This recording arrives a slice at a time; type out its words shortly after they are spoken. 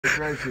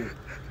Crazy.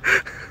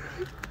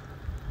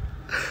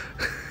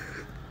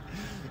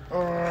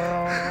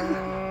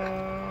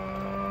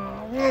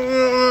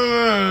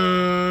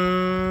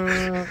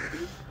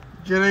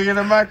 Can I get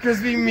a my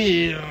crispy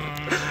meal?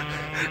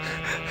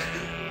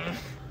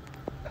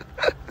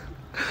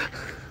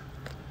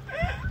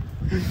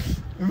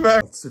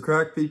 What's the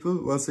crack, people?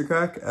 What's the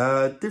crack?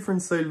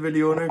 Different style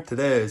video now.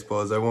 Today I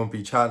suppose I won't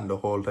be chatting the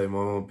whole time. I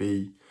won't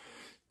be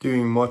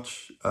doing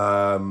much,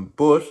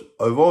 but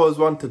I've always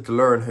wanted to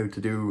learn how to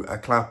do a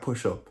clap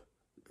push-up,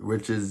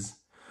 which is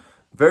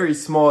a very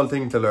small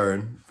thing to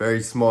learn,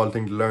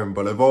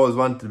 but I've always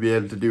wanted to be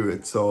able to do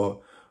it,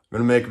 so I'm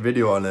going to make a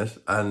video on it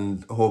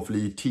and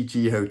hopefully teach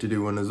you how to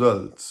do one as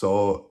well.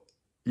 So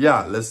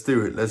yeah, let's do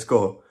it, let's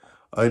go.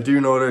 I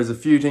do know there's a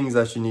few things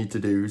that you need to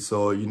do,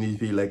 so you need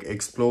to be like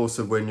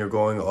explosive when you're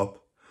going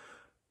up.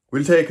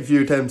 We'll take a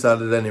few attempts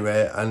at it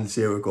anyway and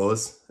see how it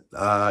goes.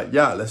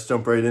 Yeah, let's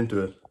jump right into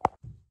it.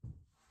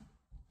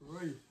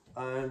 Right,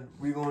 and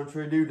we're going to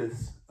try to do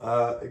this.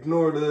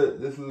 Ignore the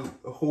little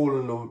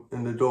hole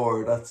in the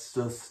door. That's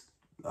just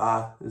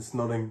it's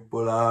nothing.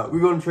 But we're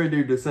going to try to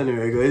do this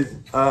anyway, guys.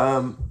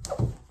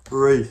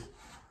 Right.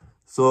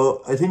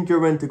 So I think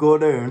you're meant to go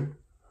down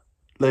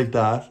like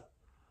that,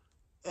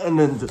 and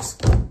then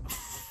just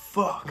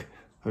fuck.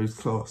 It was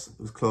close. It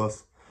was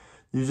close.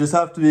 You just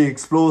have to be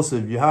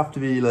explosive. You have to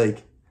be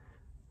like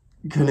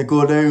kind of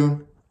go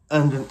down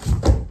and then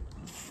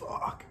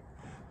fuck.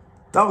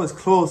 That was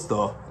close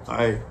though.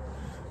 I'm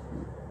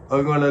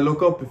gonna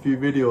look up a few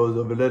videos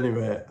of it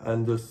anyway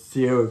and just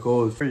see how it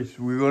goes. Right,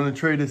 we're gonna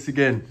try this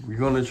again. We're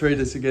gonna try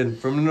this again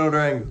from another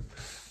angle.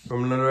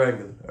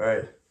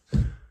 Alright.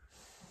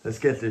 Let's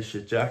get this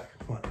shit, Jack.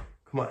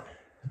 Come on.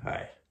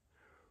 Alright.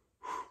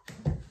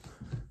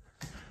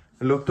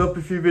 I looked up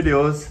a few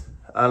videos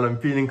and I'm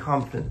feeling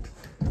confident.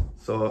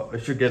 So I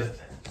should get it.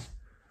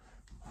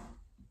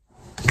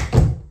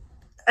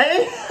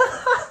 Hey!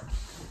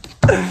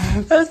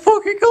 Let's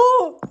fucking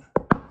go!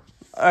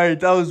 Alright,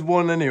 that was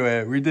one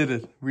anyway. We did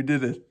it.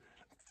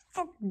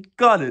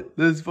 Got it.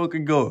 Let's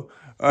fucking go.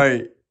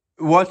 Alright,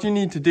 what you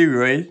need to do,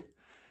 right,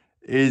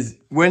 is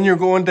when you're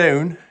going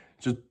down,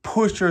 just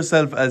push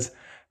yourself as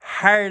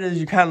hard as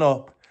you can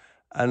up.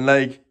 And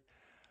like,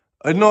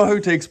 I don't know how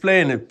to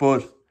explain it,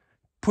 but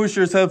push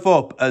yourself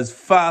up as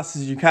fast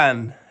as you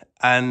can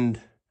and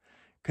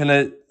kind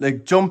of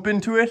like jump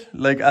into it,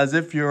 like as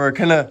if you're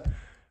kind of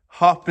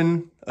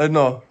hopping. I don't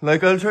know,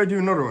 like I'll try to do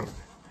another one.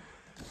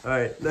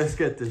 Alright, let's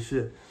get this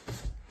shit.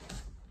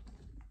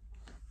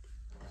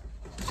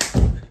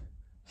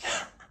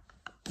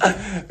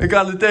 I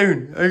got it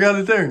down.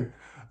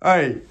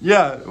 Alright,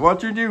 yeah,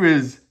 what you do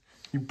is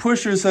you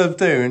push yourself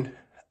down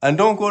and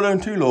don't go down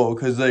too low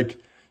because like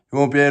you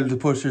won't be able to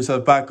push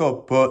yourself back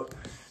up, but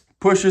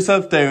push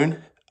yourself down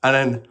and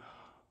then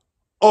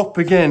up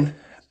again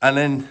and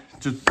then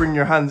just bring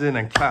your hands in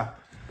and clap.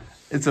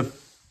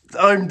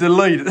 I'm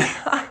delighted.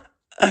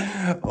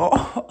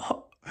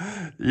 Oh,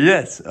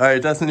 yes.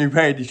 Alright, that's a new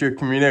party trick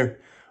for me now.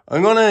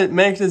 I'm gonna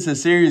make this a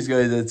series,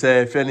 guys, I'd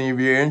say, if any of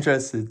you are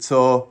interested.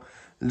 So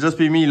it'll just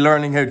be me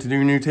learning how to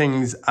do new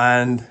things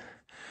and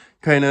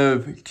kind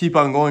of keep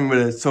on going with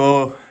it.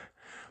 So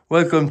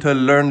welcome to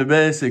Learn the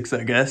Basics,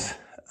 I guess.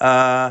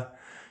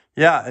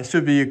 Yeah, it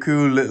should be a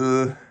cool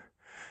little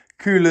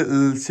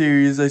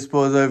series, I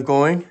suppose, I've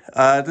going.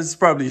 This is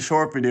probably a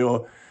short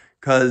video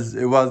because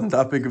it wasn't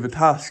that big of a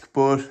task,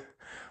 but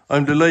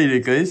I'm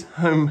delighted, guys.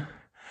 I'm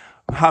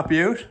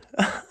happy out.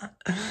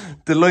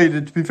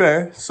 Delighted, to be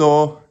fair.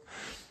 So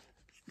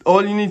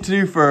all you need to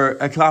do for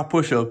a clap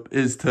push-up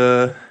is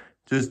to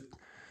just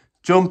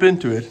jump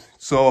into it.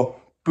 So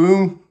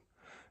boom,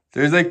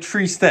 there's like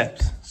 3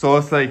 steps. So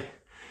it's like,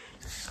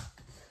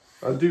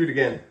 I'll do it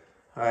again.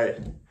 Alright,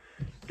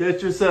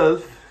 get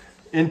yourself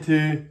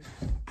into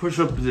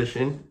push-up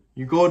position.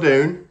 You go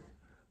down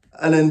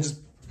and then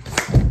just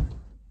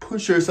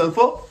push yourself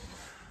up.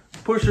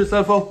 Push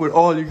yourself up with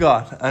all you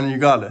got, and you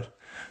got it.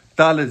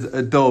 That is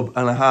a dub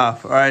and a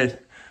half. Alright,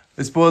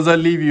 I suppose I'll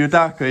leave you with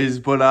that, guys,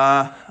 but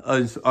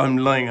I'm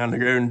lying on the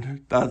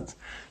ground. That's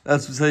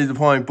besides the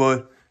point.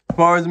 But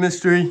tomorrow's a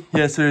mystery.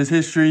 Yes, there is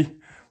history,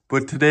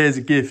 but today is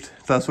a gift.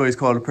 That's why it's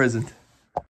called a present.